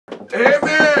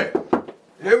Amy!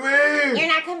 Amy! You're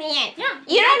not coming in. Yeah.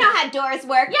 You don't know how doors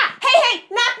work. Yeah. Hey,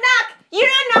 knock, knock. You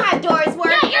don't know how doors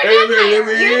work. Yeah, you're not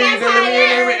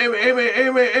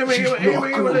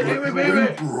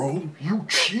Amy, bro. You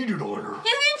cheated on her.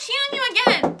 He's gonna cheat on you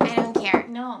again. I don't care.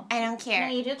 No. I don't care.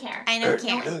 No, you do care. I don't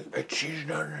care. Look, I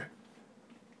cheated on her.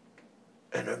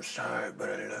 And I'm sorry, but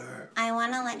I love her. I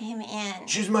want to let him in.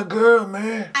 She's my girl,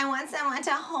 man. I want someone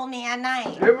to hold me at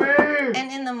night. Amy!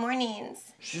 And in the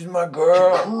mornings. She's my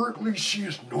girl. Currently, she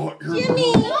is not your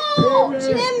Jimmy! girl. No!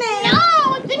 Jimmy!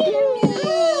 No! Jimmy!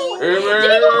 Jimmy,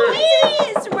 go away!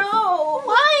 Please, bro!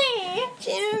 Why?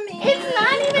 Jimmy! It's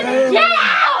not even... Get out!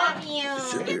 I love you.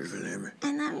 So beautiful, Amy. I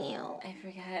love you. I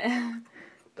forget.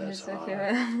 That's so hot.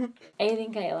 cute. I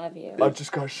think I love you. I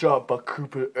just got shot by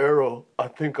Cupid arrow. I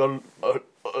think I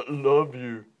love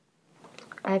you.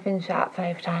 I've been shot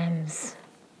 5 times.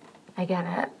 I get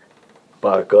it.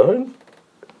 By a gun?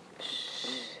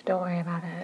 Shh, don't worry about it.